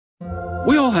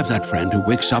We all have that friend who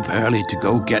wakes up early to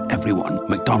go get everyone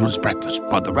McDonald's breakfast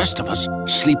while the rest of us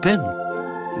sleep in.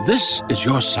 This is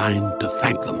your sign to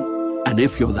thank them. And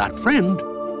if you're that friend,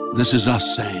 this is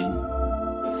us saying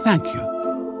thank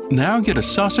you. Now get a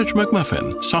sausage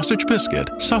McMuffin, sausage biscuit,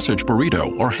 sausage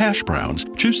burrito, or hash browns.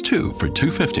 Choose 2 for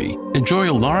 $2.50. Enjoy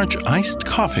a large iced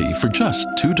coffee for just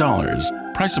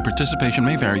 $2. Price and participation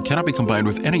may vary. Cannot be combined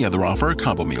with any other offer or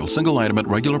combo meal. Single item at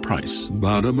regular price.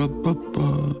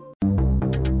 Ba-da-ba-ba-ba.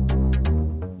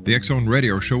 The X-Zone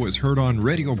Radio Show is heard on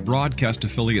radio broadcast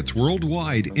affiliates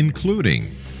worldwide,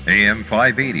 including AM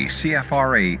 580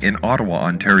 CFRA in Ottawa,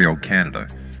 Ontario, Canada.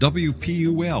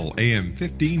 WPUL AM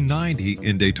 1590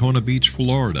 in Daytona Beach,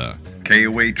 Florida.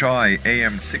 KOHI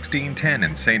AM 1610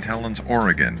 in St. Helens,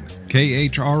 Oregon.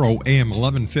 KHRO AM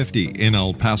 1150 in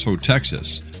El Paso,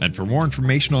 Texas. And for more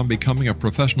information on becoming a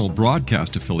professional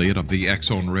broadcast affiliate of the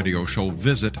X-Zone Radio Show,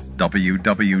 visit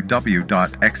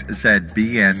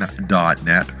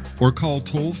www.xzbn.net or call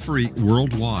toll-free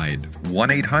worldwide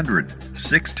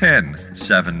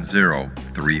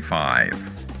 1-800-610-7035.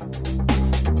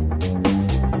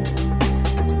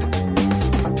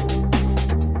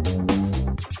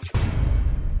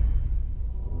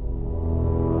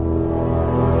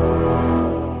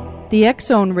 The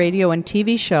X-Zone radio and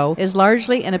TV show is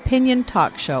largely an opinion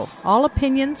talk show. All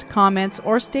opinions, comments,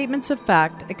 or statements of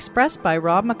fact expressed by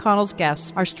Rob McConnell's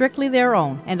guests are strictly their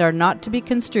own and are not to be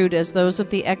construed as those of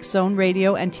the X-Zone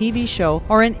radio and TV show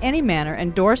or in any manner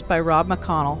endorsed by Rob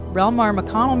McConnell, Relmar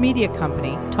McConnell Media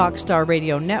Company, Talkstar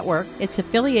Radio Network, its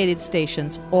affiliated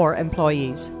stations, or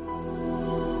employees.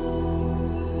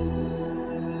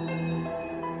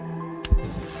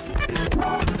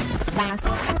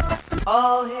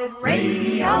 All Hit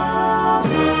Radio.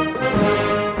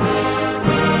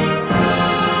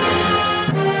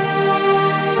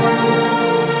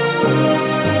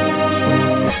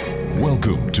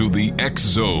 Welcome to the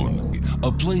X-Zone,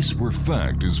 a place where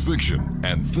fact is fiction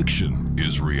and fiction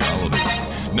is reality.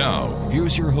 Now,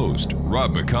 here's your host,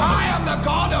 Rob McConnell. I am the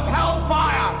god of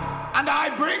hellfire, and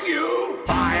I bring you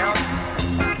fire.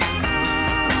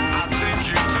 I take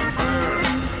you to burn.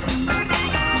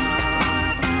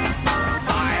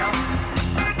 Fire.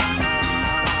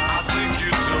 I'll take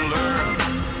you to learn.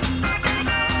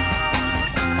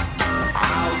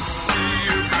 I'll see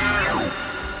you burn.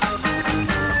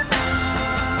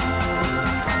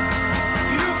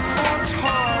 You fought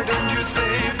hard and you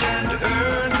saved and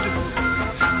earned,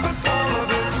 but all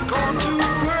of it's gone to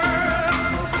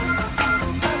burn.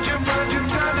 And your mind, you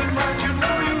turn and mind, you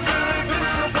know you've really been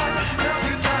so blind. Now's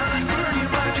your time, burn your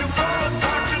mind, you fall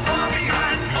apart, you fall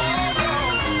behind. Oh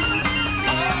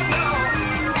no,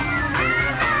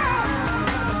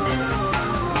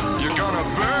 you're gonna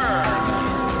burn.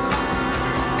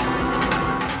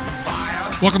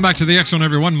 Fire. Welcome back to the X-Zone,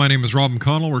 everyone. My name is Rob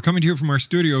McConnell. We're coming to you from our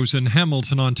studios in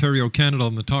Hamilton, Ontario, Canada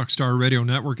on the Talkstar Radio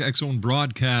Network, X-Zone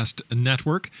Broadcast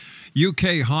Network,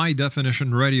 UK High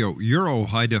Definition Radio, Euro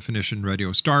High Definition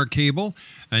Radio, Star Cable,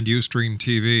 and Ustream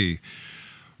TV.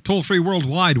 Toll-free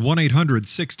worldwide,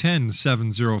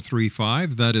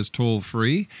 1-800-610-7035. That is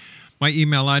toll-free. My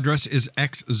email address is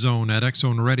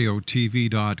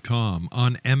xzone@xzoneradiotv.com.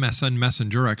 On MSN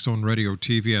Messenger,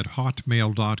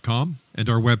 xzoneradiotv@hotmail.com. And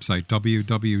our website,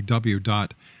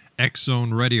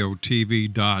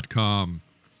 www.xzoneradiotv.com.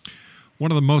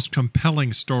 One of the most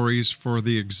compelling stories for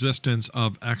the existence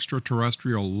of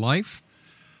extraterrestrial life,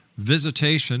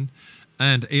 visitation,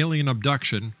 and alien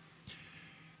abduction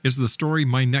is the story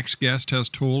my next guest has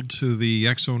told to the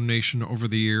X-Zone Nation over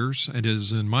the years, and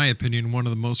is, in my opinion, one of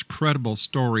the most credible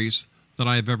stories that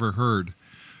I have ever heard.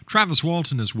 Travis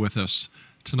Walton is with us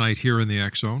tonight here in the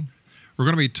X-Zone. We're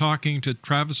going to be talking to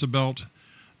Travis about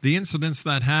the incidents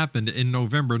that happened in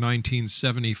November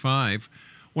 1975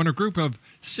 when a group of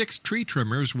 6 tree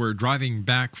trimmers were driving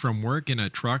back from work in a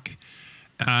truck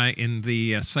in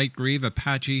the Site-Greve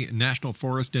Apache National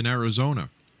Forest in Arizona.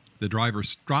 The driver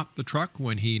stopped the truck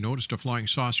when he noticed a flying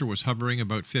saucer was hovering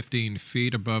about 15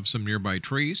 feet above some nearby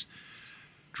trees.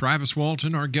 Travis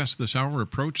Walton, our guest this hour,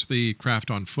 approached the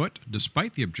craft on foot,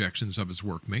 despite the objections of his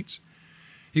workmates.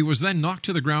 He was then knocked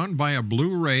to the ground by a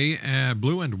blue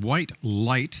and white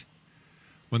light.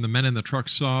 When the men in the truck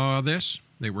saw this,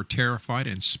 they were terrified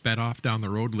and sped off down the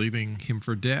road, leaving him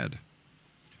for dead.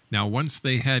 Now, once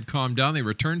they had calmed down, they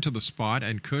returned to the spot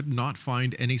and could not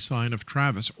find any sign of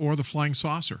Travis or the flying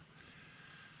saucer.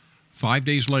 5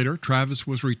 days later, Travis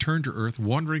was returned to Earth,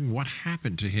 wondering what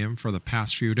happened to him for the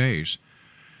past few days.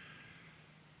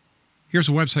 Here's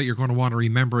a website you're going to want to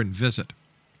remember and visit: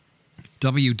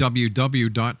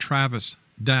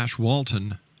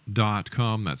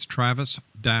 www.travis-walton.com. That's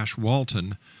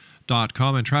travis-walton.com.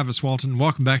 TravisWalton.com. And Travis Walton,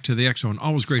 welcome back to the X Zone.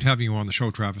 Always great having you on the show,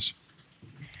 Travis.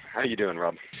 How you doing,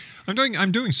 Rob?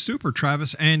 I'm doing super,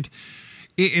 Travis, and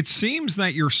it seems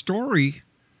that your story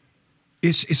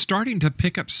is starting to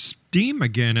pick up steam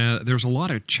again. There's a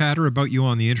lot of chatter about you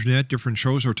on the internet. Different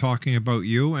shows are talking about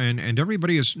you, and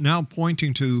everybody is now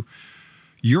pointing to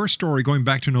your story going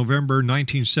back to November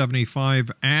 1975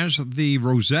 as the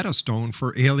Rosetta Stone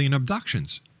for alien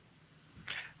abductions.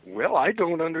 Well, I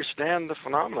don't understand the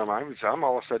phenomenon. I'm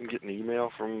all of a sudden getting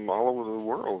email from all over the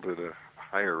world at a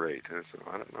higher rate. So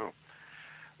I don't know.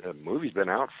 The movie's been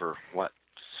out for,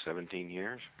 17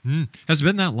 years? Has it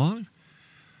been that long?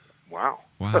 Wow.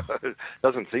 Wow. It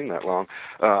doesn't seem that long.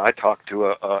 I talked to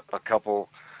a couple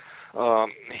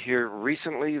here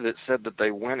recently that said that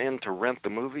they went in to rent the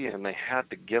movie and they had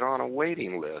to get on a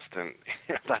waiting list. And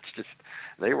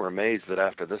they were amazed that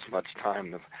after this much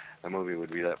time the movie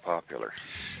would be that popular.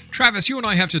 Travis, you and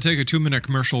I have to take a 2-minute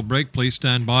commercial break. Please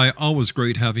stand by. Always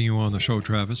great having you on the show,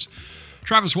 Travis.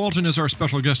 Travis Walton is our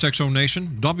special guest, X Zone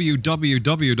Nation.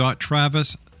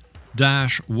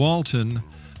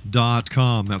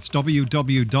 www.travis-walton.com. That's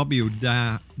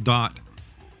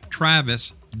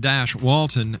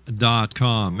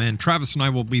www.travis-walton.com. And Travis and I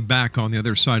will be back on the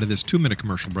other side of this 2-minute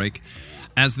commercial break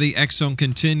as the X Zone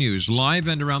continues live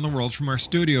and around the world from our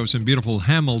studios in beautiful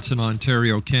Hamilton,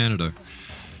 Ontario, Canada.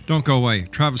 Don't go away.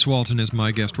 Travis Walton is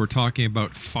my guest. We're talking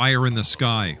about Fire in the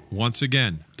Sky. Once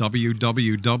again,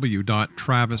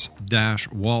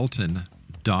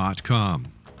 www.travis-walton.com.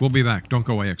 We'll be back. Don't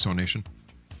go away, X Zone Nation.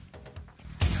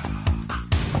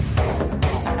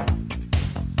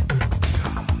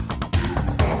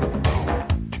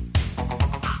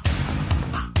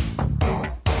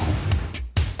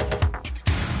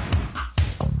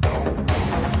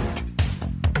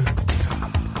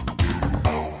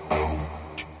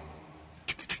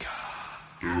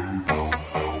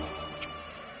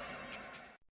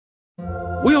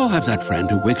 We all have that friend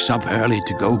who wakes up early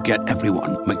to go get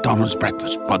everyone McDonald's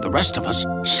breakfast, while the rest of us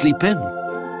sleep in.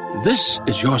 This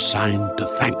is your sign to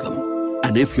thank them.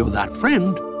 And if you're that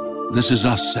friend, this is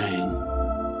us saying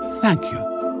thank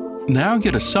you. Now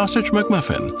get a sausage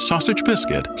McMuffin, sausage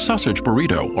biscuit, sausage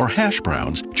burrito, or hash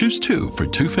browns. Choose 2 for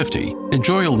 $2.50.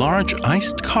 Enjoy a large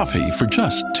iced coffee for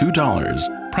just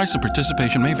 $2. Price and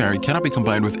participation may vary. Cannot be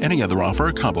combined with any other offer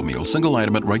or combo meal. Single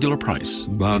item at regular price.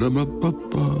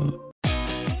 Ba-da-ba-ba-ba.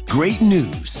 Great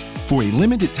news! For a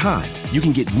limited time, you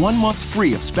can get 1 month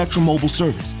free of Spectrum Mobile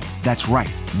service. That's right,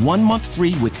 1 month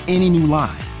free with any new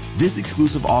line. This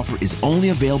exclusive offer is only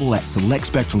available at select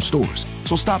Spectrum stores,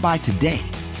 so stop by today.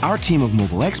 Our team of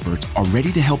mobile experts are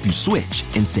ready to help you switch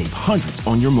and save hundreds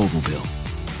on your mobile bill.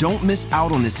 Don't miss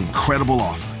out on this incredible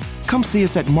offer. Come see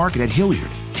us at Market at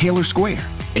Hilliard, Taylor Square,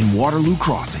 and Waterloo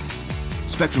Crossing.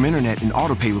 Spectrum Internet and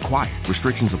autopay required.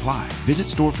 Restrictions apply. Visit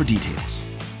store for details.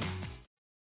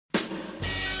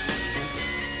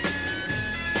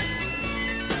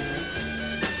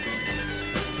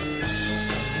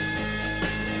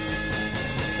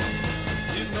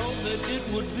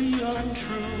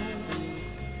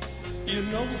 You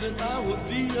know that I would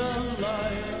be a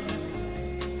liar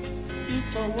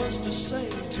if I was to say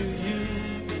to you,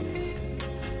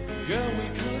 girl, we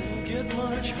couldn't get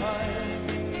much higher.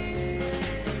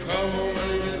 Come on,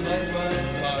 baby, light my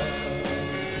fire.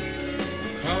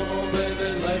 Come on, baby,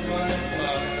 light my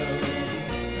fire.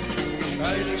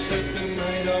 Try to set the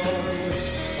night on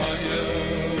fire.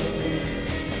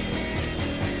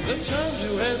 The time to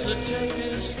hesitate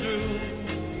is through.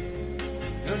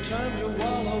 No time to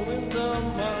wallow in the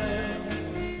mire.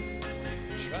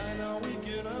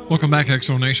 Welcome back, X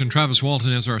Zone Nation. Travis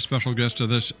Walton is our special guest of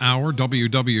this hour.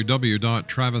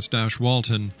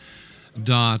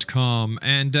 www.travis-walton.com.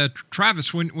 And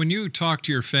Travis, when you talk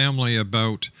to your family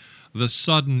about the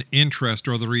sudden interest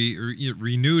or the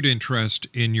renewed interest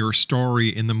in your story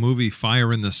in the movie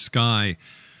Fire in the Sky,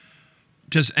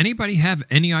 does anybody have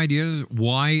any idea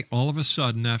why all of a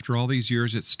sudden, after all these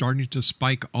years, it's starting to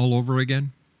spike all over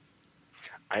again?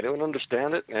 I don't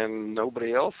understand it, and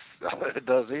nobody else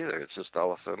does either. It's just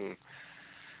all of a sudden,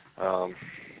 I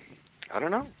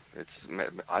don't know. It's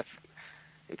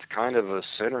kind of a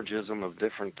synergism of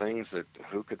different things that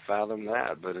who could fathom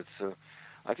that? But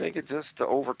I think it just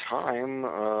over time,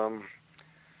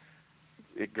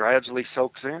 it gradually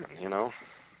soaks in. You know,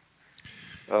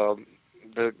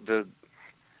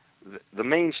 the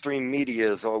mainstream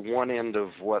media is on one end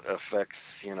of what affects,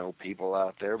 people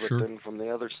out there, but then from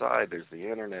the other side, there's the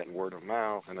internet and word of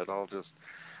mouth, and it all just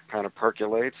kind of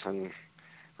percolates and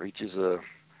reaches a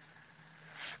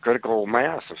critical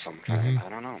mass of some kind. I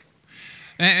don't know.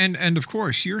 And of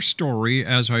course, your story,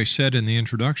 as I said in the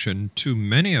introduction, to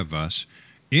many of us,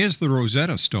 is the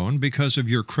Rosetta Stone because of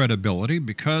your credibility,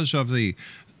 because of the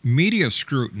media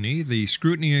scrutiny, the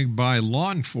scrutiny by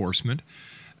law enforcement,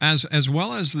 as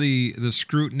well as the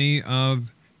scrutiny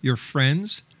of your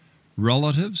friends,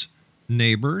 relatives,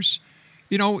 neighbors.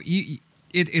 You know,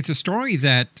 it's a story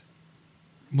that...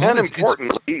 Well, and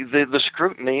importantly, the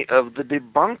scrutiny of the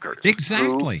debunkers.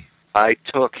 Exactly. Who I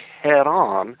took head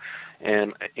on,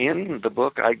 and in the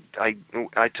book,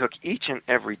 I took each and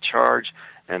every charge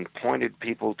and pointed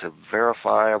people to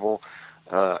verifiable,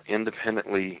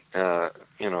 independently,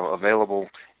 available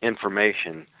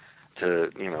information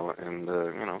to,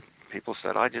 and people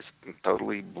said I just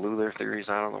totally blew their theories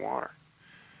out of the water.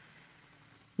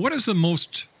 What is the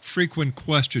most frequent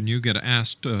question you get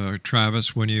asked,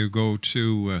 Travis, when you go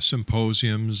to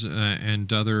symposiums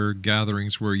and other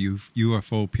gatherings where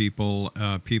UFO people,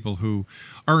 people who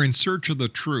are in search of the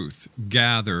truth,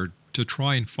 gather to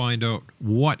try and find out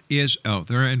what is out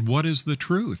there and what is the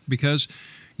truth? Because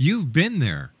you've been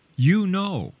there, you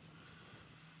know.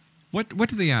 What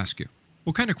do they ask you?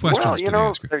 What kind of questions do they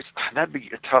ask you? That'd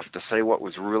be tough to say what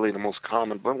was really the most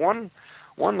common, but one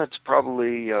that's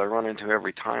probably run into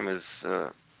every time is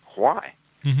why,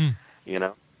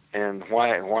 and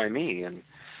why me, and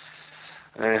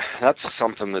that's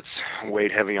something that's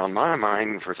weighed heavy on my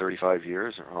mind for 35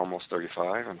 years, or almost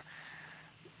 35, and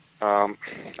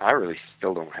I really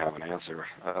still don't have an answer.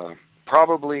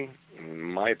 Probably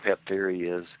my pet theory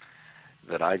is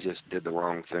that I just did the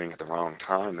wrong thing at the wrong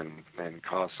time and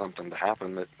caused something to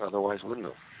happen that otherwise wouldn't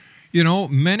have. You know,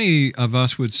 many of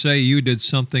us would say you did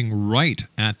something right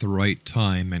at the right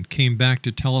time and came back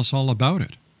to tell us all about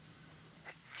it.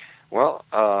 Well,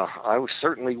 I was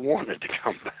certainly wanted to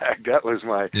come back. That was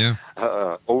my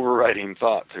overriding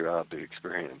thought throughout the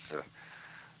experience.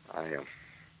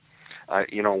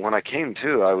 When I came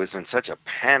to, I was in such a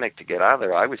panic to get out of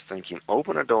there. I was thinking,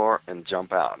 open a door and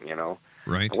jump out,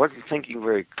 Right. I wasn't thinking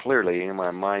very clearly.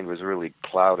 My mind was really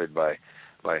clouded by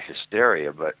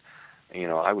hysteria, but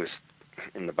I was,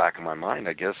 in the back of my mind,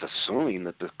 I guess, assuming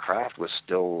that the craft was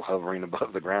still hovering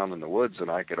above the ground in the woods and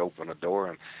I could open a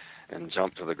door and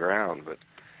jump to the ground, but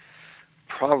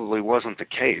probably wasn't the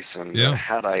case. And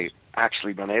had I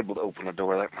actually been able to open a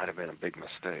door, that might have been a big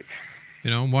mistake.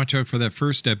 Watch out for that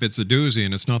first step. It's a doozy,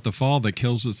 and it's not the fall that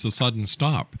kills, it's the sudden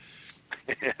stop.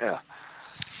 Yeah.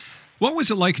 What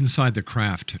was it like inside the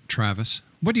craft, Travis?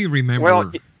 What do you remember?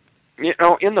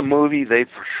 Well, in the movie, they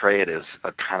portray it as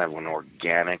a kind of an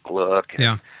organic look,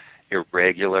 and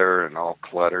irregular and all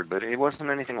cluttered, but it wasn't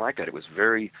anything like that. It was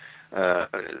very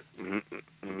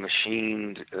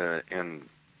machined and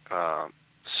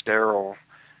sterile,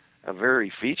 a very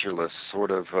featureless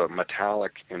sort of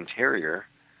metallic interior.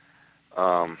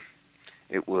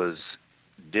 It was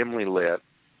dimly lit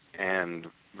and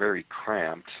very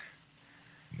cramped.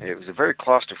 It was a very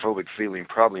claustrophobic feeling,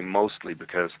 probably mostly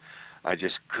because I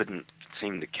just couldn't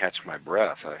seem to catch my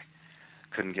breath. I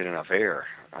couldn't get enough air.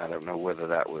 I don't know whether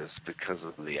that was because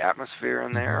of the atmosphere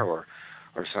in there or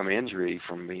some injury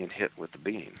from being hit with the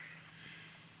beam.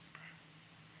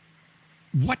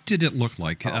 What did it look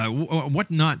like?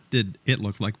 What not did it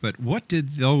look like, but what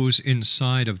did those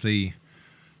inside of the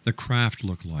craft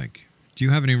look like? Do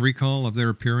you have any recall of their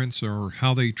appearance or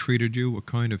how they treated you, what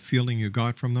kind of feeling you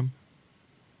got from them?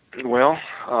 Well,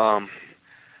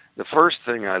 the first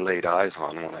thing I laid eyes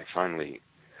on when I finally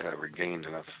regained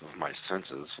enough of my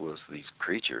senses was these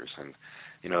creatures. And,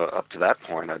 up to that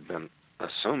point, I'd been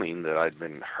assuming that I'd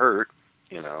been hurt,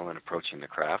 in approaching the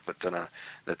craft, but then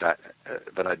that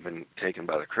I'd been taken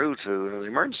by the crew to the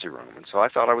emergency room. And so I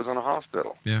thought I was in a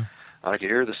hospital. Yeah. I could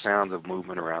hear the sounds of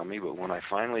movement around me, but when I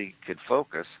finally could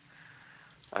focus,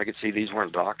 I could see these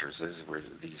weren't doctors. These were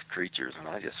these creatures, and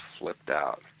I just flipped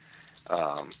out.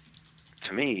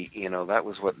 To me, that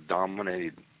was what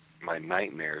dominated my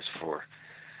nightmares for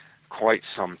quite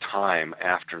some time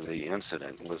after the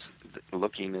incident, was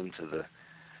looking into the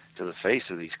face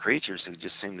of these creatures who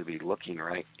just seemed to be looking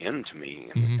right into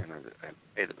me, and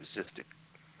it was just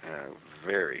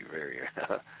very, very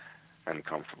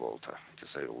uncomfortable, to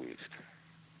say the least.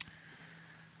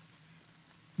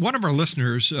 One of our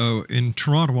listeners in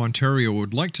Toronto, Ontario,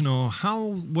 would like to know, how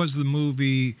was the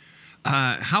movie,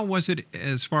 how was it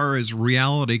as far as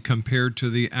reality compared to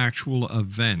the actual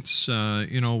events?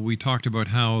 We talked about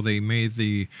how they made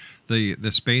the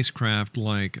spacecraft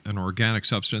like an organic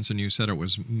substance, and you said it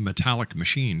was metallic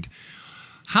machined.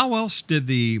 How else did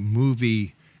the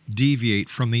movie deviate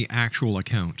from the actual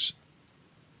accounts?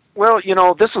 Well,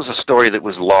 this was a story that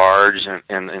was large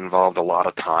and involved a lot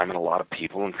of time and a lot of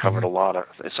people and covered a lot of...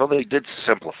 So they did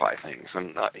simplify things.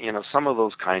 And, some of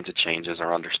those kinds of changes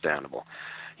are understandable.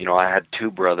 I had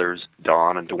two brothers,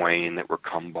 Don and Dwayne, that were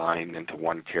combined into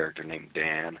one character named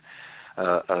Dan.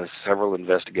 Several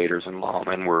investigators and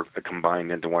lawmen were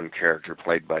combined into one character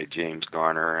played by James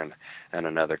Garner, and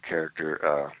another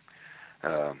character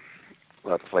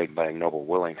played by Noble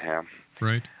Willingham.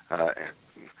 Right.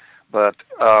 But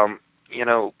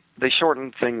they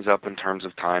shortened things up in terms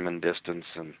of time and distance,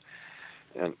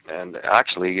 and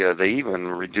actually they even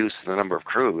reduced the number of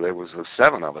crew. There was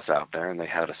 7 of us out there, and they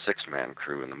had a 6-man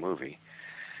crew in the movie.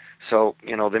 So,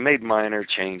 they made minor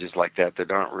changes like that that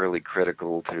aren't really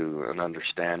critical to an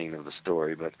understanding of the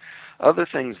story. But other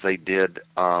things they did,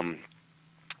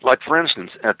 like, for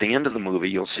instance, at the end of the movie,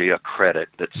 you'll see a credit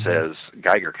that says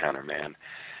Geiger Counter Man.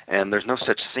 And there's no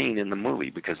such scene in the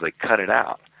movie because they cut it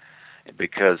out.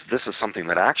 Because this is something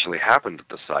that actually happened at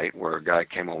the site, where a guy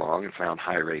came along and found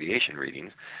high radiation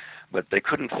readings. But they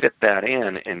couldn't fit that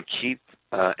in and keep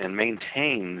and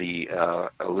maintain the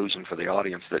illusion for the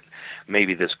audience that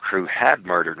maybe this crew had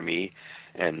murdered me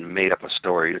and made up a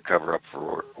story to cover up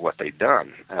for what they'd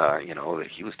done. That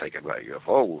he was taken by a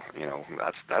UFO.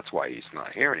 That's why he's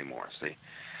not here anymore. See.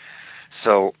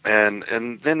 So and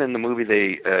then in the movie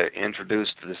they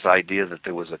introduced this idea that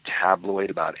there was a tabloid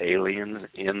about aliens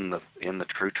in the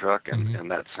True Truck, and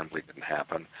that simply didn't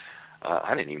happen.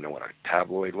 I didn't even know what a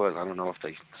tabloid was. I don't know if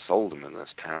they sold them in this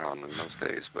town in those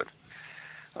days, but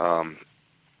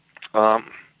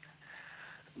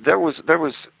there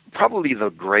was probably the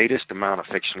greatest amount of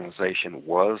fictionalization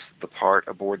was the part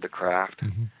aboard the craft,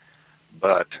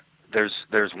 but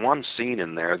there's one scene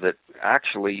in there that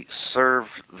actually served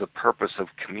the purpose of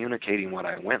communicating what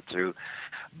I went through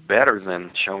better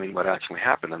than showing what actually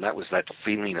happened, and that was that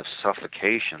feeling of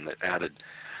suffocation that added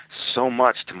so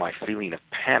much to my feeling of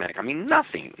panic. I mean,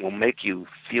 nothing will make you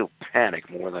feel panic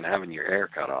more than having your air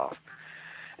cut off.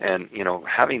 And,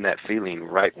 having that feeling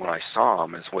right when I saw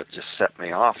him is what just set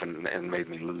me off and made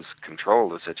me lose control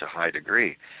to such a high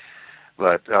degree.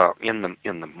 But in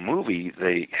the movie,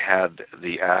 they had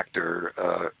the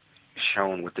actor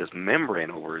shown with this membrane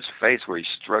over his face where he's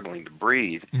struggling to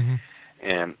breathe.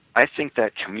 And I think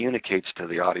that communicates to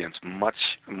the audience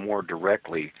much more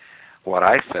directly what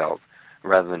I felt,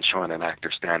 rather than showing an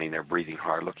actor standing there breathing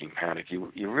hard, looking panicked.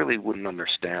 You really wouldn't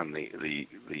understand the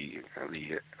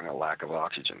lack of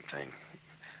oxygen thing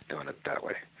doing it that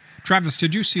way. Travis,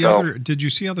 did you see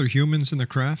other humans in the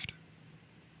craft?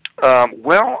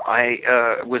 Well,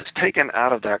 I was taken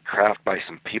out of that craft by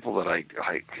some people that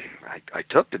I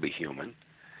took to be human,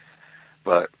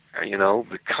 but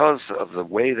because of the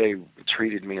way they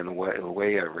treated me and the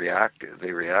way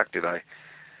they reacted,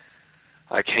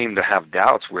 I came to have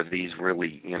doubts were these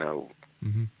really,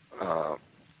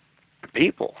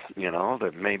 people,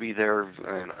 that maybe there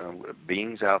are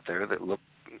beings out there that look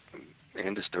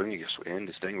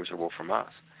indistinguishable from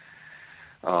us.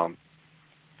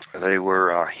 They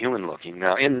were human-looking.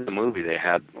 Now, in the movie, they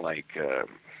had,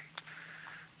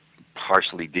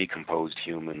 partially decomposed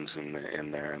humans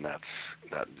in there, and that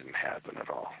didn't happen at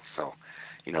all. So,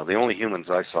 the only humans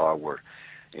I saw were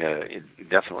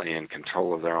definitely in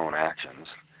control of their own actions.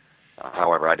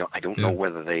 However, I don't know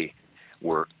whether they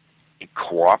were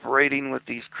cooperating with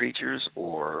these creatures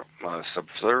or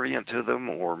subservient to them,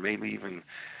 or maybe even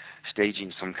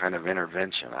staging some kind of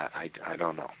intervention. I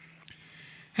don't know.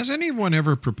 Has anyone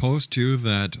ever proposed to you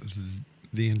that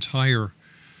the entire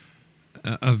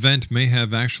event may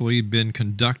have actually been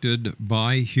conducted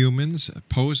by humans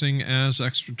posing as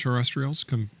extraterrestrials?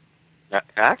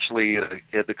 Actually,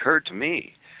 it occurred to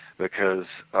me because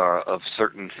of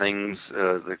certain things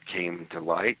that came to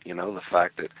light. The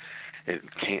fact that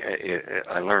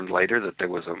I learned later that there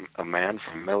was a man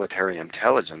from military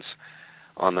intelligence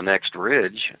on the next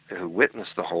ridge who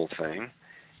witnessed the whole thing.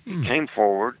 He came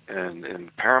forward, and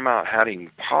Paramount had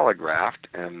him polygraphed,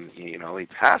 and he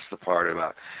passed the part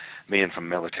about being from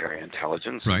military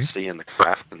intelligence, and seeing the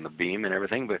craft and the beam and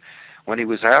everything. But when he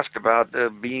was asked about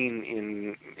being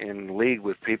in league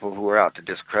with people who were out to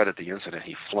discredit the incident,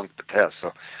 he flunked the test.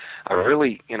 So I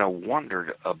really,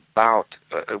 wondered about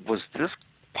was this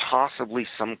possibly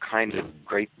some kind of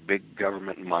great big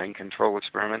government mind control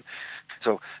experiment?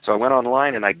 So I went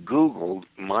online and I Googled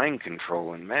mind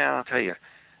control, and man, I'll tell you,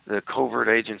 the covert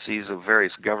agencies of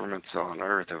various governments on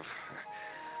Earth have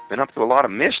been up to a lot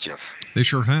of mischief. They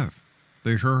sure have.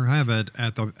 They sure have at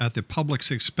the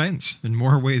public's expense in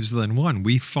more ways than one.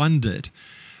 We fund it,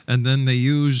 and then they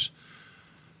use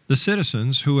the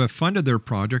citizens who have funded their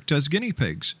project as guinea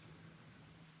pigs.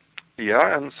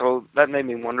 Yeah, and so that made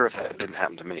me wonder if that didn't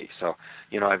happen to me. So,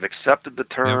 I've accepted the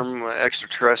term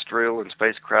extraterrestrial and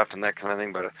spacecraft and that kind of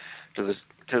thing, but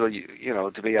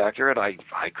to be accurate, I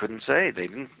couldn't say. They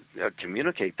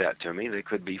communicate that to me. They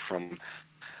could be from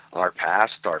our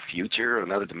past, our future,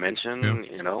 another dimension,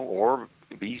 or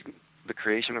be the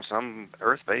creation of some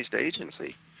Earth-based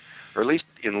agency, or at least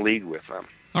in league with them.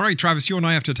 All right, Travis, you and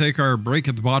I have to take our break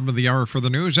at the bottom of the hour for the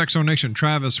news. Exonation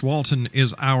Travis Walton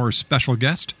is our special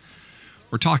guest.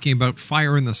 We're talking about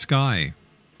Fire in the Sky,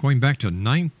 going back to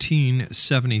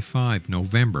 1975,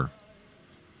 November.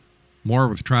 More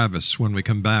with Travis when we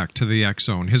come back to the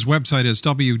X-Zone. His website is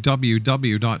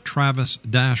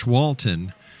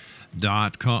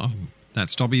www.travis-walton.com.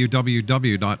 That's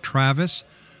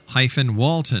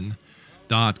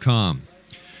www.travis-walton.com.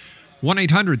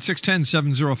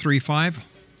 1-800-610-7035.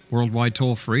 Worldwide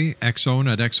toll-free. X-Zone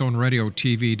at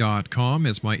xzoneradiotv.com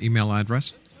is my email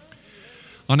address.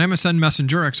 On MSN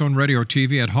Messenger,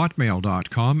 xzoneradiotv at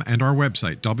hotmail.com, and our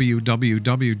website,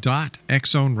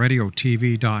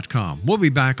 www.xzoneradiotv.com. We'll be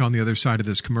back on the other side of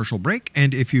this commercial break,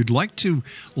 and if you'd like to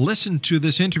listen to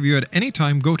this interview at any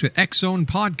time, go to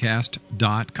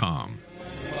xzonepodcast.com.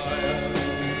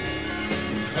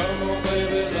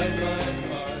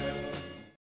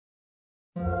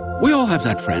 We all have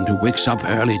that friend who wakes up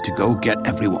early to go get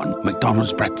everyone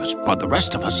McDonald's breakfast, while the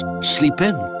rest of us sleep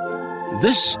in.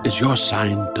 This is your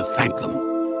sign to thank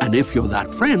them. And if you're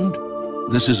that friend,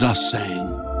 this is us saying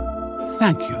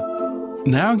thank you.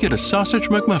 Now get a sausage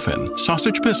McMuffin,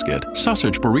 sausage biscuit,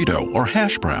 sausage burrito, or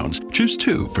hash browns. Choose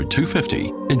 2 for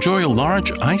 $2.50. Enjoy a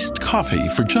large iced coffee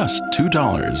for just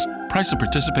 $2. Price and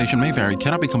participation may vary.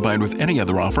 Cannot be combined with any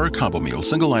other offer or combo meal.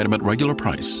 Single item at regular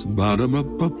price.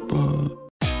 Ba-da-ba-ba-ba.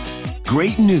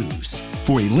 Great news!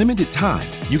 For a limited time,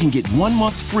 you can get 1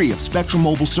 month free of Spectrum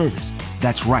Mobile service.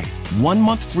 That's right, 1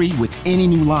 month free with any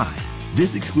new line.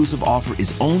 This exclusive offer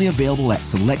is only available at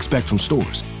select Spectrum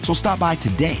stores, so stop by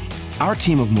today. Our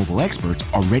team of mobile experts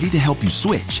are ready to help you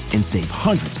switch and save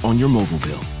hundreds on your mobile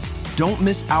bill. Don't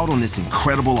miss out on this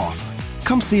incredible offer.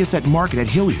 Come see us at Market at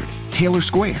Hilliard, Taylor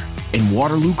Square, and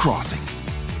Waterloo Crossing.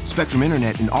 Spectrum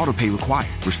Internet and autopay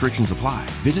required. Restrictions apply.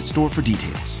 Visit store for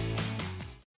details.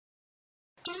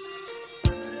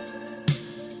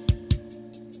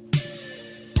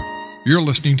 You're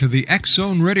listening to the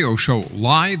X-Zone Radio Show,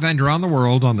 live and around the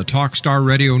world on the Talkstar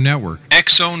Radio Network,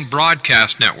 X-Zone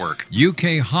Broadcast Network,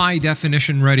 UK High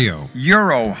Definition Radio,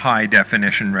 Euro High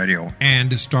Definition Radio,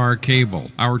 and Star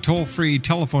Cable. Our toll-free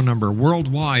telephone number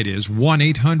worldwide is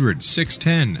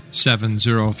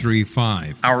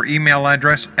 1-800-610-7035. Our email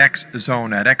address,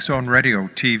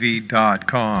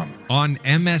 xzone@xzoneradiotv.com. On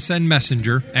MSN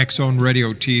Messenger,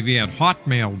 xzoneradiotv at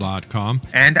hotmail.com.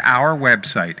 And our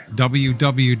website,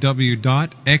 www.xzoneradiotv.com.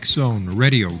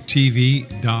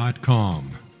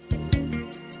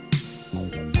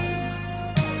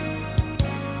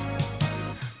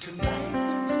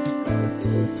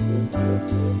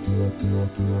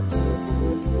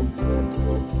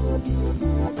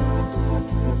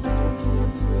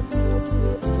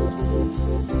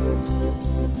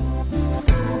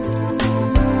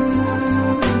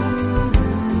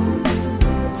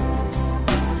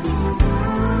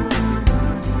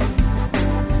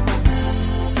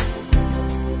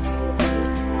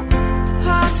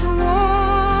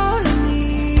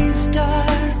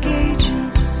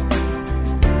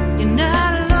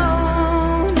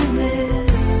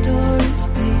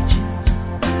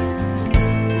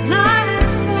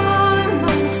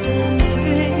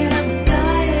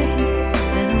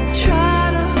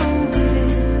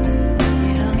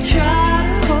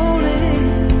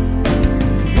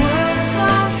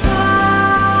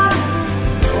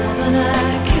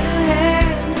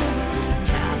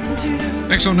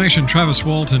 Exonation Travis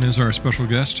Walton is our special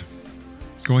guest.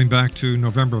 Going back to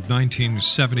November of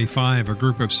 1975, a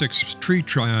group of 6 tree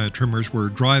trimmers were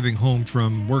driving home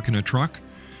from work in a truck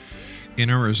in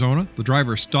Arizona. The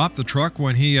driver stopped the truck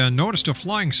when he noticed a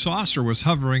flying saucer was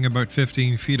hovering about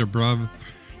 15 feet above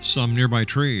some nearby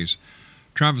trees.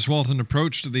 Travis Walton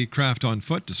approached the craft on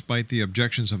foot despite the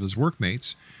objections of his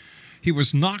workmates. He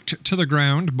was knocked to the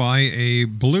ground by a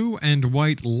blue and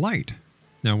white light.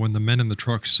 Now, when the men in the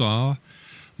truck saw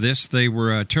this, they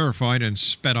were terrified and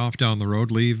sped off down the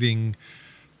road, leaving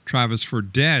Travis for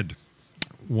dead.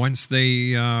 Once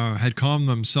they had calmed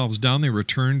themselves down, they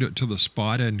returned to the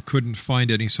spot and couldn't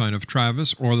find any sign of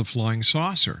Travis or the flying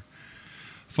saucer.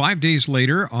 5 days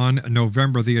later, on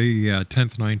November the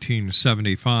 10th,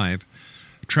 1975,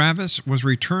 Travis was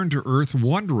returned to Earth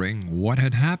wondering what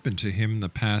had happened to him the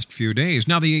past few days.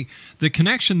 Now, the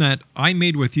connection that I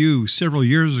made with you several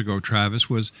years ago, Travis,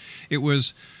 was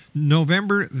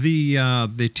November the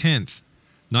 10th,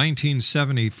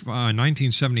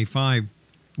 1975,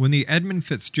 when the Edmund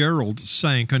Fitzgerald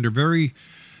sank under very,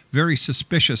 very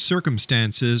suspicious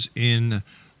circumstances in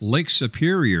Lake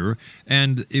Superior,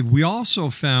 and we also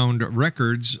found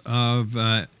records of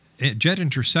jet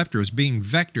interceptors being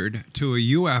vectored to a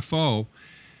UFO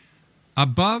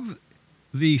above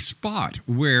the spot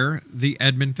where the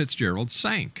Edmund Fitzgerald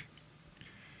sank.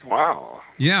 Wow.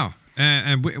 Yeah,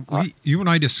 and you and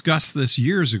I discussed this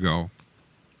years ago.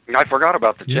 I forgot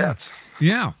about the jets.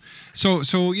 Yeah. So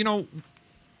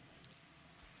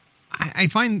I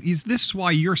find this is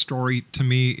why your story to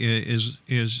me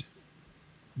is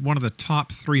one of the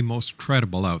top 3 most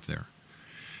credible out there.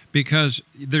 Because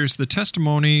there's the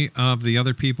testimony of the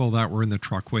other people that were in the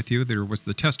truck with you. There was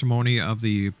the testimony of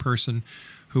the person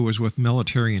who was with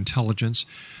military intelligence.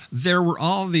 There was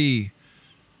all the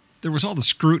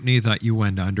scrutiny that you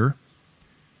went under.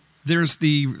 There's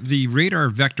the radar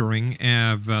vectoring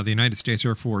of the United States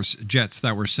Air Force jets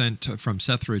that were sent from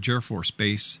Sethridge Air Force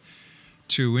Base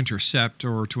to intercept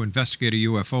or to investigate a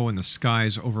UFO in the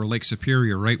skies over Lake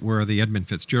Superior, right where the Edmund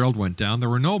Fitzgerald went down. There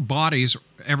were no bodies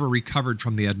ever recovered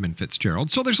from the Edmund Fitzgerald.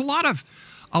 So there's a lot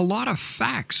of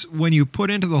facts when you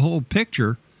put into the whole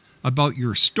picture about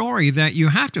your story that you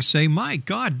have to say, my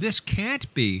God, this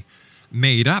can't be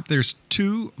made up. There's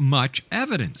too much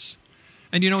evidence.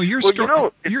 And your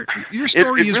story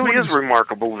is really is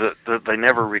remarkable that they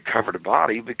never recovered a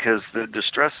body, because the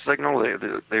distress signal,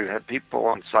 they had people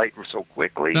on site so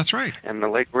quickly. That's right. And the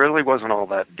lake really wasn't all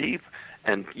that deep,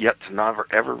 and yet to never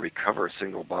ever recover a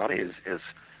single body is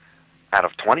out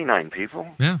of 29 people.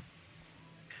 Yeah.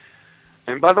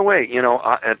 And by the way,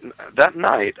 that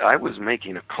night I was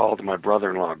making a call to my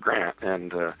brother-in-law Grant,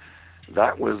 and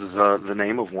that was the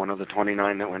name of one of the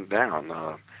 29 that went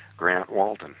down, Grant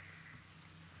Walton.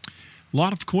 A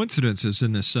lot of coincidences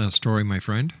in this story, my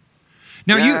friend.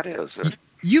 Now, it is.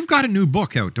 You've got a new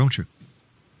book out, don't you?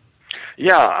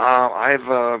 Yeah, I've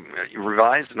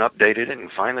revised and updated it and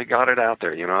finally got it out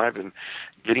there. I've been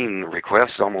getting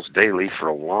requests almost daily for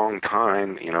a long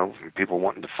time, from people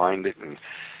wanting to find it, and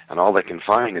all they can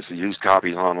find is the used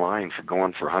copies online for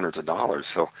going for hundreds of dollars.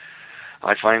 So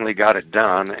I finally got it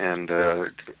done, and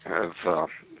have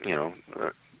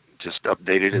just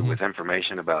updated it with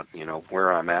information about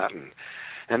where I'm at,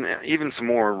 and even some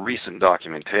more recent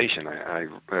documentation. I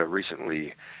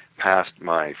recently passed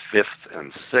my 5th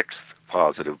and 6th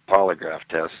positive polygraph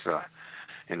tests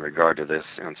in regard to this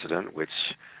incident,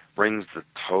 which brings the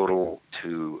total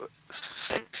to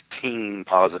 16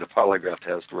 positive polygraph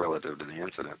tests relative to the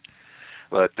incident.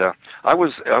 But I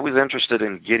was interested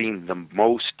in getting the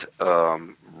most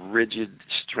rigid,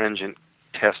 stringent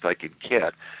test I could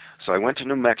get. So I went to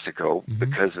New Mexico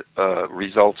because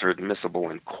results are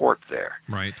admissible in court there.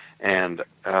 Right. And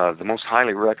the most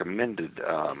highly recommended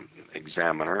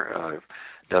examiner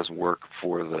does work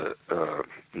for the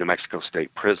New Mexico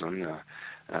State Prison,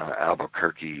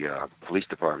 Albuquerque Police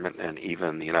Department, and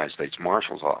even the United States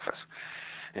Marshal's Office.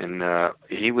 And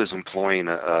he was employing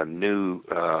a new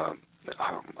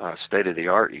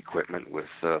state-of-the-art equipment with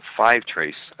a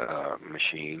 5-trace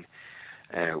machine,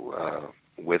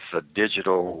 with a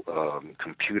digital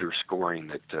computer scoring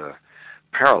that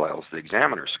parallels the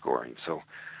examiner scoring. So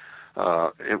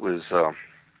it was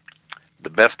the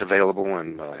best available,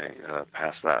 and I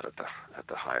passed that at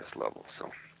the highest level.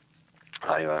 So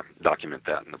I document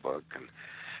that in the book, and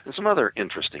some other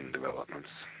interesting developments.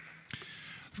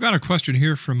 I've got a question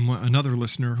here from another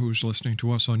listener who's listening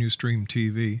to us on Ustream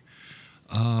TV.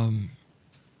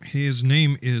 His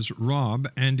name is Rob,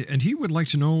 and he would like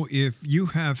to know if you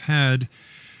have had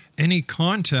any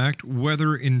contact,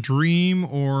 whether in dream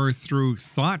or through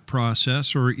thought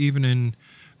process, or even in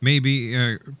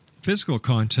maybe physical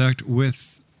contact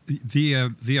with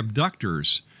the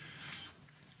abductors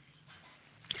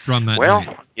from that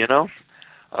night.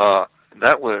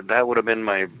 That would have been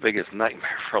my biggest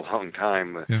nightmare for a long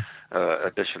time.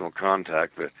 Additional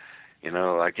contact, but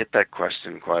I get that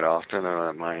question quite often,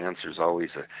 and my answer is always,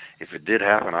 if it did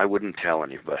happen, I wouldn't tell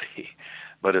anybody.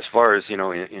 But as far as,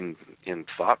 in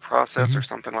thought process or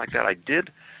something like that, I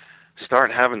did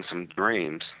start having some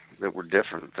dreams that were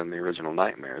different than the original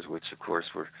nightmares, which, of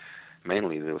course, were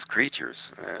mainly those creatures.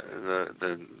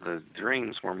 The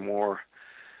dreams were more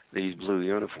these blue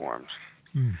uniforms.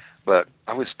 But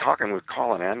I was talking with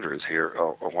Colin Andrews here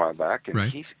a while back, and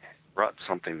he brought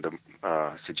something to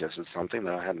suggested something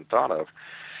that I hadn't thought of.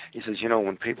 He says,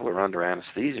 when people are under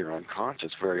anesthesia or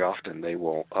unconscious, very often they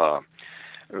will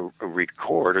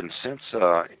record and sense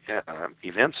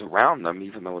events around them,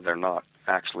 even though they're not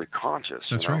actually conscious.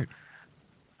 That's right.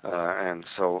 And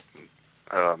so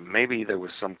maybe there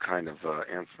was some kind of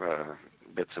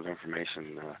bits of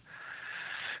information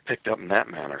picked up in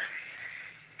that manner.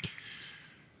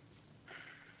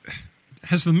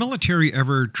 Has the military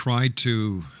ever tried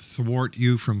to thwart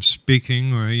you from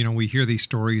speaking? Or, we hear these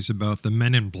stories about the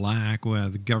men in black,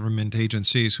 the government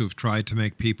agencies who've tried to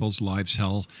make people's lives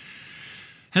hell.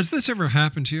 Has this ever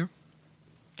happened to you?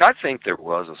 I think there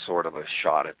was a sort of a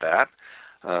shot at that.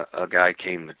 A guy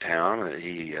came to town.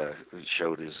 He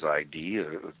showed his ID,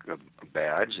 a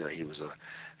badge. He was a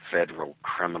federal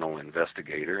criminal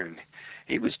investigator, and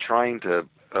he was trying to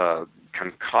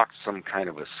concoct some kind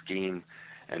of a scheme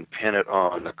and pin it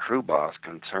on the crew boss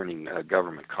concerning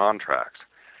government contracts.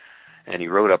 And he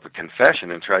wrote up a confession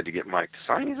and tried to get Mike to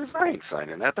sign. He says, I ain't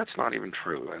signing that. That's not even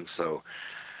true. And so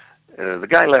the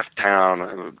guy left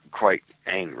town quite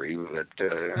angry, but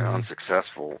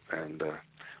unsuccessful. And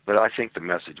but I think the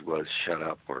message was, shut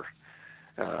up, or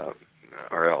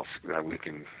else we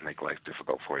can make life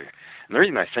difficult for you. And the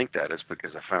reason I think that is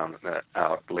because I found that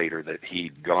out later that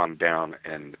he'd gone down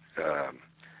and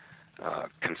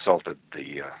consulted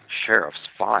the sheriff's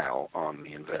file on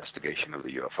the investigation of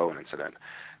the UFO incident,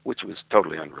 which was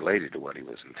totally unrelated to what he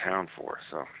was in town for.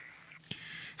 So,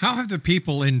 how have the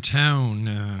people in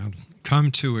town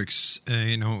come to accept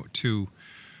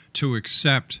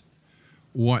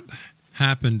what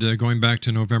happened going back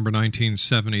to November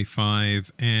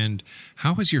 1975, and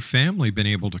how has your family been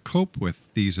able to cope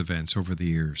with these events over the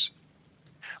years?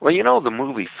 Well, the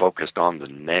movie focused on the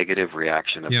negative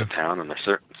reaction of the town, and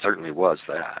there certainly was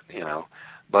that,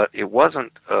 but it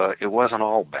wasn't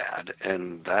all bad,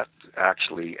 and that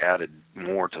actually added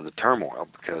more to the turmoil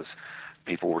because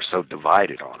people were so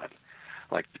divided on it.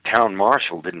 Like, the town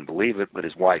marshal didn't believe it, but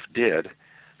his wife did.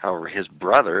 However, his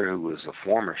brother, who was a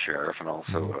former sheriff and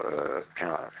also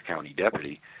a county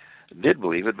deputy, did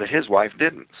believe it, but his wife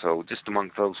didn't. So just among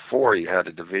those four, you had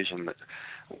a division that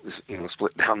was,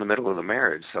 split down the middle of the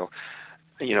marriage. So,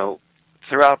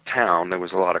 throughout town, there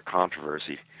was a lot of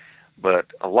controversy, but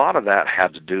a lot of that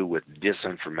had to do with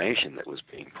disinformation that was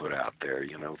being put out there,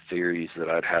 theories that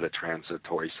I'd had a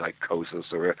transitory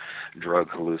psychosis or a drug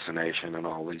hallucination and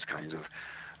all these kinds of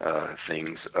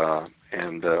things,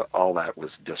 and all that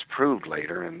was disproved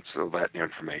later, and so that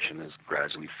information is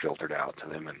gradually filtered out to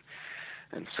them,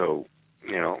 and so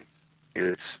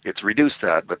it's reduced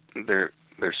that, but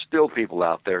there's still people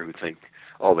out there who think,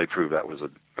 they proved that was a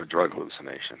drug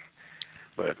hallucination.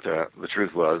 But the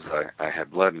truth was, I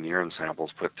had blood and urine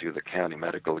samples put through the county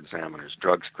medical examiner's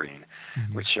drug screen,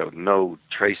 which showed no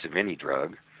trace of any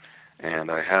drug.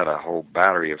 And I had a whole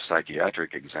battery of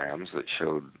psychiatric exams that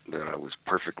showed that I was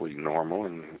perfectly normal,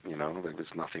 and there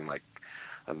was nothing like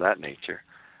of that nature.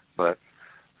 But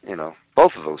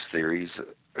both of those theories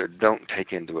don't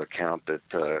take into account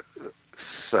that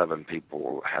 7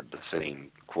 people had the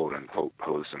same quote unquote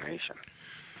hallucination.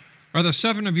 Are the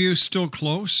 7 of you still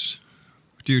close?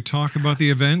 Do you talk about the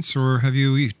events, or have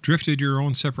you drifted your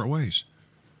own separate ways?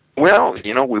 Well,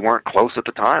 we weren't close at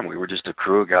the time. We were just a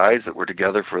crew of guys that were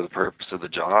together for the purpose of the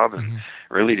job, and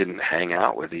really didn't hang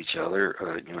out with each other,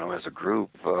 as a group,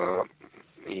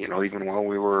 even while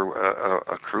we were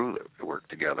a crew that worked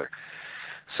together.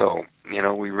 So,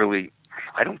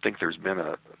 I don't think there's been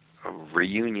a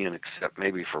reunion except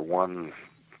maybe for one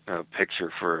picture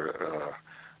for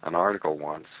an article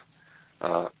once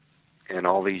in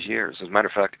all these years. As a matter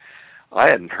of fact, I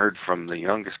hadn't heard from the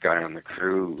youngest guy on the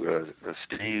crew,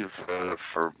 Steve,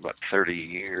 for about 30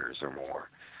 years or more,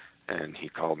 and he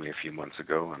called me a few months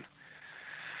ago,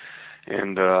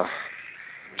 and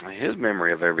his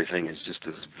memory of everything is just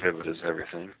as vivid as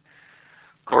everything.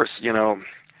 Of course,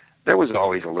 there was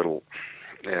always a little,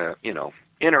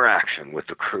 interaction with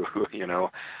the crew,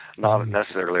 not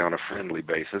necessarily on a friendly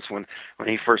basis. When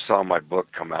he first saw my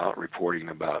book come out reporting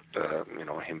about,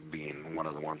 him being one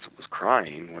of the ones that was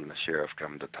crying when the sheriff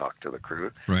come to talk to the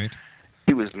crew, right?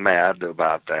 He was mad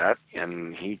about that,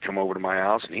 and he come over to my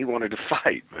house and he wanted to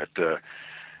fight. But,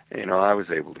 I was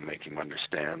able to make him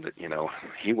understand that,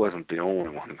 he wasn't the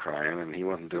only one crying and he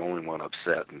wasn't the only one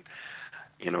upset. And,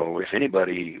 if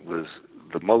anybody was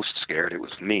the most scared, it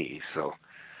was me. So,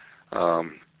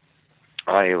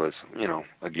 I was,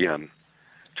 again,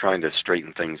 trying to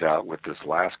straighten things out with this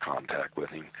last contact with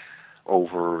him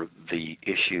over the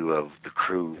issue of the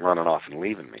crew running off and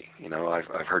leaving me.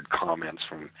 I've heard comments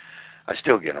I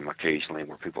still get them occasionally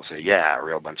where people say, yeah, a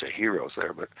real bunch of heroes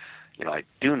there, but, I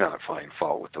do not find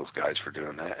fault with those guys for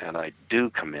doing that, and I do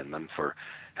commend them for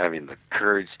having the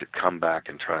courage to come back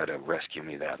and try to rescue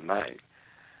me that night.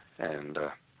 And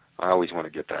I always want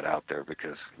to get that out there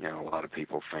because, a lot of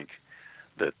people think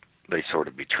that they sort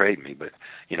of betrayed me. But,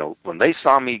 when they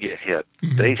saw me get hit,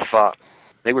 they thought,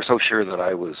 they were so sure that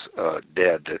I was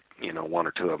dead that, one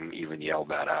or two of them even yelled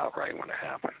that out right when it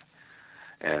happened.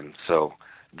 And so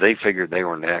they figured they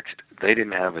were next. They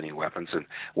didn't have any weapons, and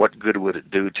what good would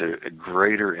it do to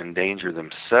greater endanger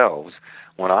themselves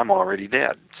when I'm already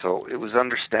dead? So it was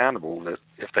understandable that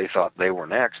if they thought they were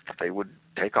next, that they would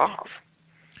take off.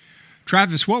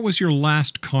 Travis, what was your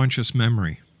last conscious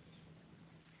memory?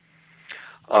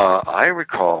 I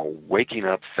recall waking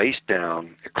up face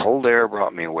down. Cold air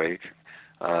brought me awake.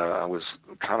 I was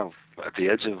kind of at the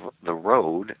edge of the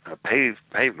road, a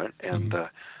pavement, and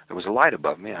there was a light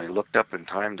above me. I looked up in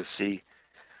time to see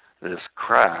this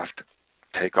craft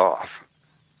take off.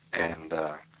 And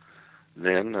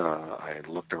then I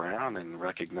looked around and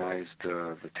recognized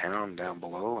the town down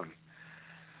below and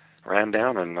ran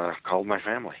down and called my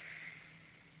family.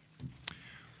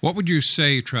 What would you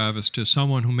say, Travis, to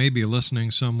someone who may be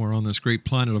listening somewhere on this great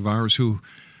planet of ours who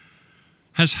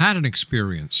has had an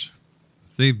experience?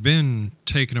 They've been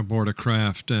taken aboard a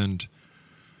craft and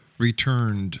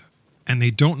returned, and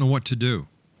they don't know what to do.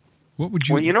 What would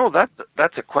you... Well,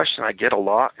 that's a question I get a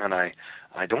lot, and I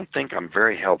don't think I'm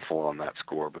very helpful on that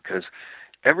score, because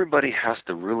everybody has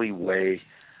to really weigh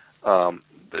the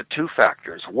two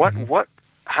factors.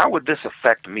 How would this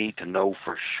affect me to know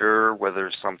for sure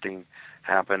whether something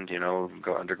happened,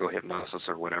 undergo hypnosis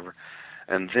or whatever?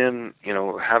 And then,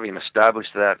 having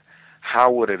established that,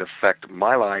 how would it affect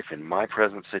my life in my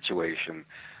present situation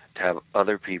to have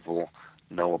other people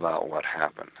know about what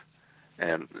happened?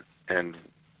 And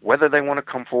whether they want to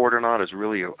come forward or not is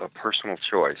really a personal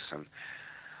choice. And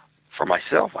for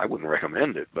myself, I wouldn't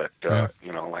recommend it, but,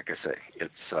 like I say,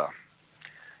 it's,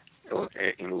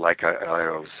 like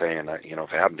I was saying, if it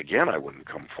happened again, I wouldn't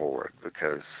come forward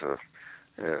because of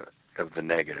the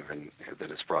negative that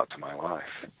it's brought to my life.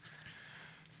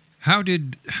 How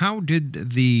did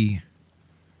the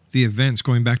events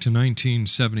going back to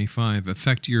 1975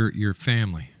 affect your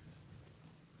family?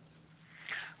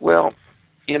 Well,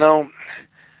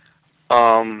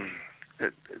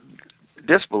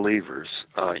 disbelievers,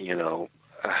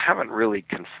 haven't really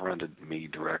confronted me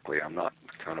directly. I'm not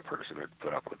the kind of person who'd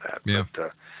put up with that. Yeah.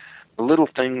 But the little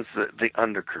things, the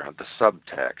undercurrent, the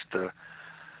subtext,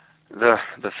 the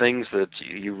things that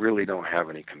you really don't have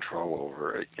any control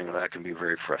over, that can be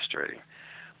very frustrating.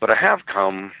 But I have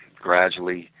come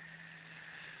gradually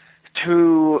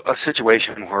to a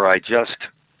situation where I just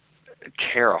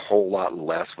care a whole lot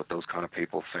less what those kind of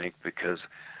people think, because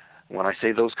when I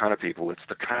say those kind of people, it's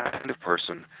the kind of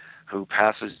person who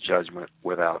passes judgment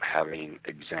without having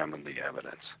examined the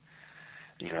evidence.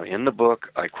 In the book,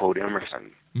 I quote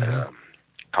Emerson,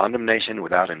 condemnation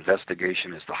without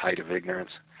investigation is the height of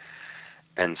ignorance.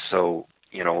 And so,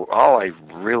 all I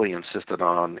really insisted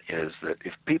on is that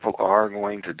if people are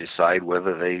going to decide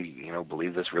whether they,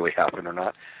 believe this really happened or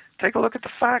not, take a look at the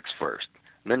facts first,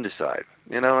 and then decide,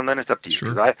 and then it's up to you.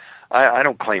 Sure. 'Cause I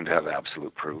don't claim to have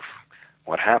absolute proof.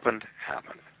 What happened,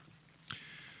 happened.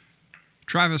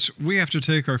 Travis, we have to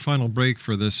take our final break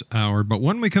for this hour, but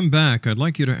when we come back, I'd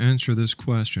like you to answer this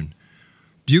question.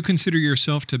 Do you consider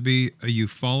yourself to be a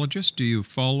ufologist? Do you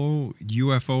follow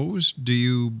UFOs? Do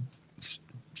you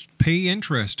pay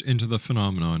interest into the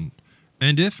phenomenon?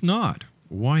 And if not,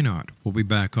 why not? We'll be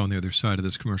back on the other side of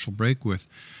this commercial break with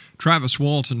Travis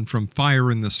Walton from Fire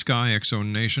in the Sky,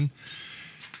 X-Zone Nation.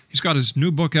 He's got his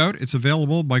new book out. It's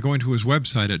available by going to his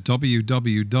website at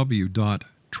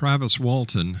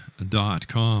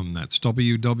www.traviswalton.com. That's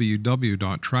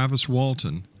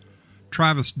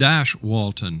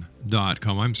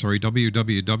www.travis-walton.com. I'm sorry,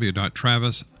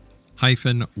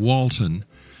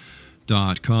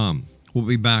 www.travis-walton.com. We'll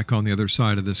be back on the other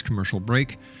side of this commercial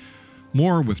break.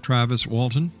 More with Travis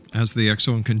Walton as the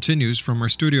X-Zone continues from our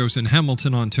studios in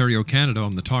Hamilton, Ontario, Canada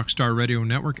on the Talkstar Radio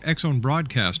Network, X-Zone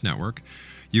Broadcast Network,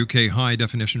 UK High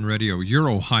Definition Radio,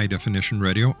 Euro High Definition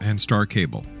Radio, and Star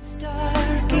Cable.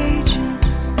 Dark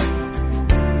ages,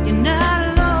 you're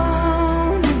not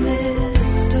alone in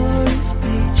this story's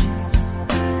pages.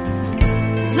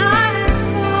 Light is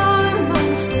falling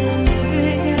amongst the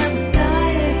living and the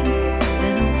dying,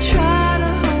 and I'll try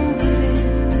to hold it in.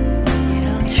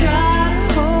 Yeah, I'll try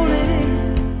to hold it in.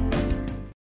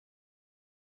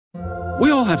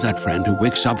 We all have that friend who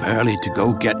wakes up early to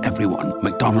go get everyone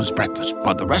McDonald's breakfast,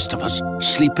 while the rest of us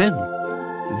sleep in.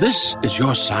 This is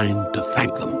your sign to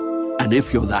thank them. And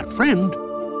if you're that friend,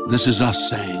 this is us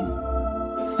saying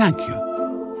thank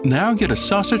you. Now get a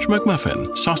sausage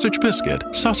McMuffin, sausage biscuit,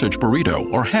 sausage burrito,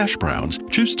 or hash browns.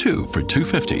 Choose 2 for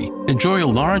 $2.50. Enjoy a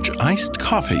large iced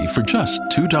coffee for just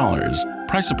 $2.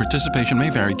 Price and participation may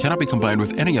vary. Cannot be combined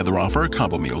with any other offer or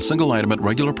combo meal. Single item at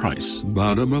regular price.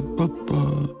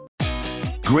 Ba-da-ba-ba-ba.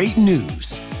 Great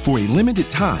news. For a limited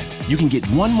time, you can get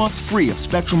 1 month free of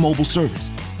Spectrum Mobile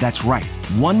service. That's right,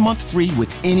 1 month free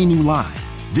with any new line.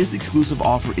 This exclusive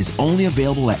offer is only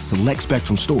available at select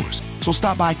Spectrum stores, so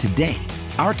stop by today.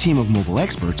 Our team of mobile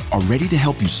experts are ready to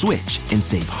help you switch and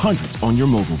save hundreds on your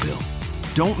mobile bill.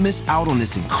 Don't miss out on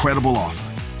this incredible offer.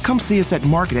 Come see us at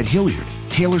Market at Hilliard,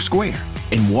 Taylor Square,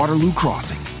 and Waterloo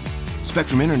Crossing.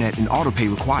 Spectrum Internet and autopay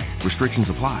required. Restrictions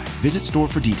apply. Visit store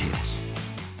for details.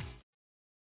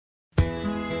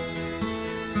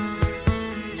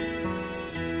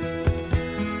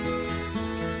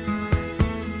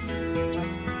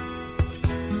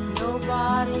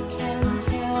 Nobody can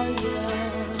tell you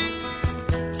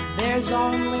there's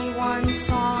only one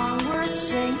song worth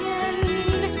singing.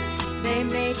 They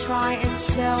may try and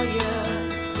sell you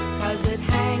 'cause it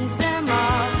hangs them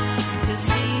up to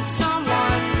see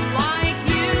someone like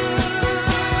you.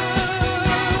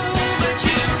 But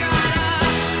you've gotta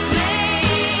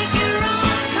make your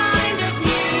own kind of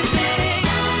music,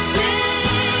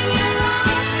 sing your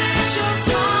own special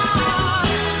song,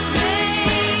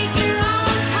 make your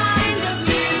own kind of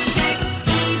music,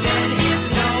 even if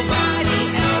nobody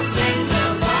else sings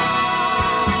along.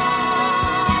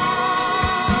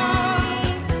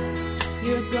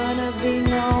 You're gonna be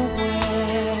nowhere.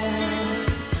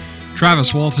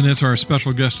 Travis Walton is our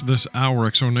special guest this hour,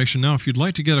 X Zone Nation. Now, if you'd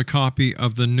like to get a copy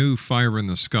of the new Fire in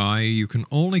the Sky, you can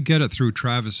only get it through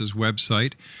Travis's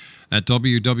website at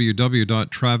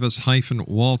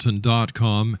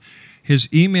www.travis-walton.com. His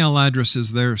email address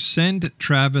is there. Send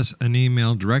Travis an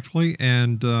email directly,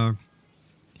 and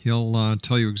he'll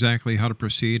tell you exactly how to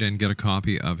proceed and get a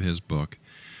copy of his book.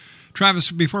 Travis,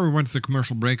 before we went to the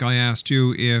commercial break, I asked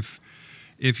you if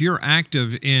you're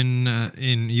active in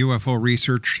UFO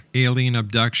research, alien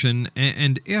abduction,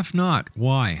 and if not,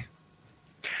 why?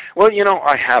 Well,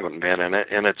 I haven't been in it,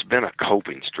 and it's been a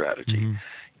coping strategy.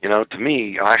 To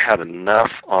me, I had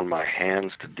enough on my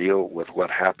hands to deal with what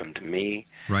happened to me.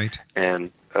 Right.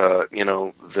 And,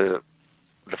 the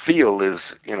field is,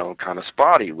 kind of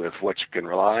spotty with what you can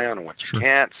rely on and what you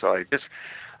can't. So I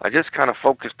just kind of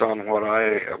focused on what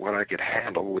I could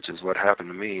handle, which is what happened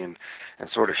to me, and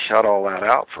sort of shut all that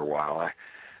out for a while.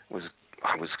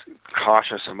 I was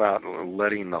cautious about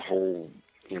letting the whole,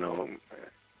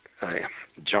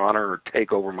 genre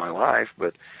take over my life,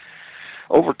 but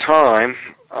over time,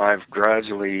 I've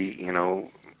gradually,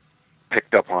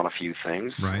 picked up on a few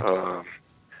things. Right.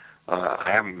 I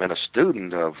haven't been a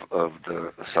student of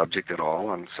the subject at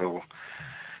all, and so,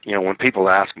 when people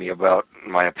ask me about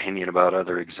my opinion about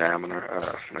other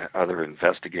other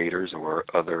investigators or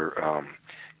other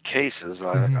cases,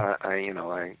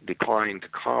 I decline to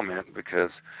comment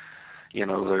because,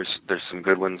 there's some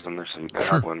good ones and there's some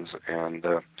bad ones, and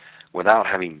without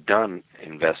having done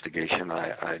investigation,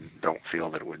 I don't feel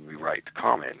that it would be right to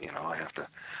comment. I have to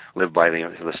live by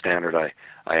the standard I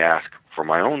ask for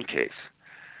my own case,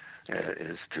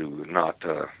 is to not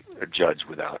judge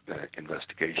without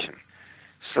investigation.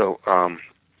 So,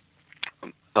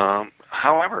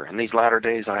 however, in these latter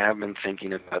days, I have been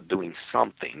thinking about doing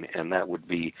something, and that would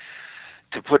be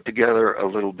to put together a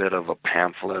little bit of a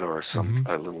pamphlet or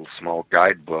a little small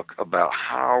guidebook about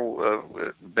how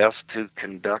best to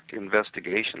conduct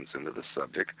investigations into the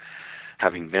subject.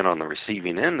 Having been on the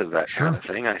receiving end of that kind of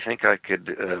thing, I think I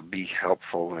could be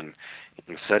helpful in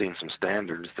setting some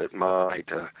standards that might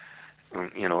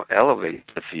elevate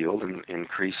the field and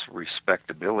increase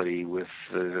respectability with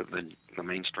the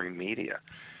mainstream media.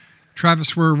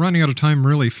 Travis, we're running out of time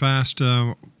really fast.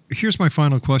 Here's my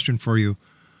final question for you.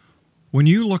 When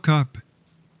you look up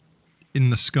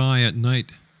in the sky at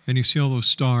night and you see all those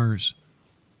stars,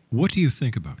 what do you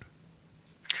think about?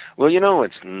 Well,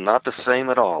 it's not the same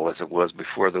at all as it was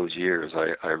before those years.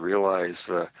 I realize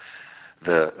the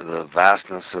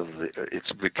vastness of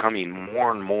it's becoming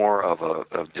more and more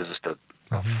of just a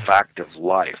fact of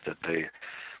life that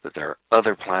there are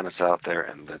other planets out there,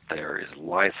 and that there is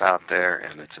life out there,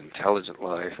 and it's intelligent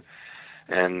life,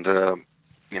 and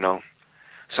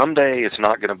someday it's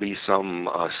not going to be some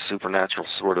supernatural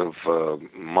sort of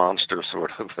monster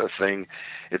sort of a thing.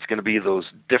 It's going to be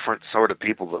those different sort of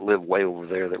people that live way over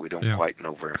there that we don't quite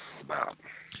know very much about.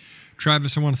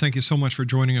 Travis, I want to thank you so much for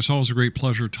joining us. Always a great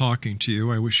pleasure talking to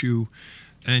you. I wish you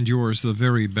and yours the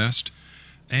very best.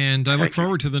 And I look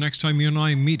forward to the next time you and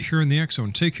I meet here in the X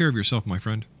Zone. Take care of yourself, my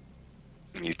friend.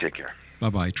 You take care.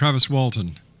 Bye-bye. Travis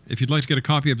Walton. If you'd like to get a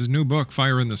copy of his new book,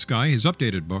 Fire in the Sky, his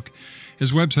updated book,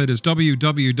 his website is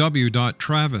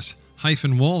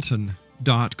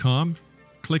www.travis-walton.com.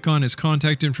 Click on his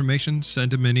contact information,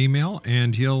 send him an email,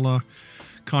 and he'll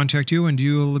contact you, and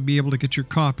you'll be able to get your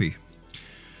copy.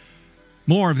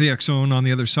 More of the X-Zone on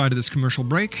the other side of this commercial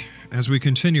break as we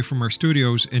continue from our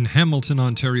studios in Hamilton,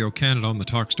 Ontario, Canada on the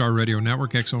Talkstar Radio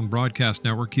Network, X-Zone Broadcast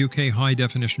Network, UK High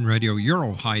Definition Radio,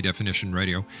 Euro High Definition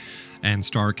Radio, and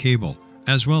Star Cable,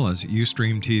 as well as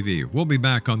Ustream TV. We'll be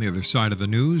back on the other side of the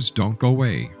news. Don't go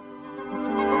away.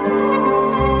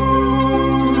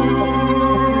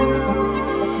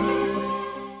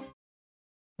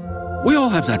 We all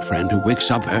have that friend who wakes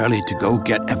up early to go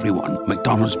get everyone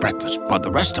McDonald's breakfast, while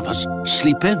the rest of us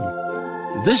sleep in.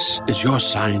 This is your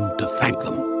sign to thank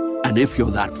them. And if you're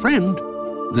that friend,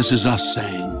 this is us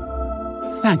saying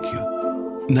thank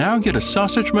you. Now get a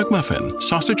sausage McMuffin,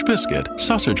 sausage biscuit,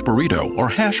 sausage burrito, or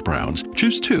hash browns.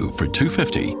 Choose 2 for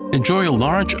 $2.50. Enjoy a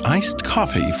large iced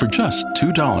coffee for just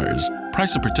 $2.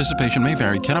 Price and participation may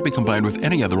vary. Cannot be combined with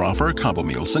any other offer or combo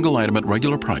meal. Single item at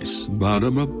regular price.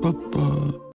 Ba-da-ba-ba-ba.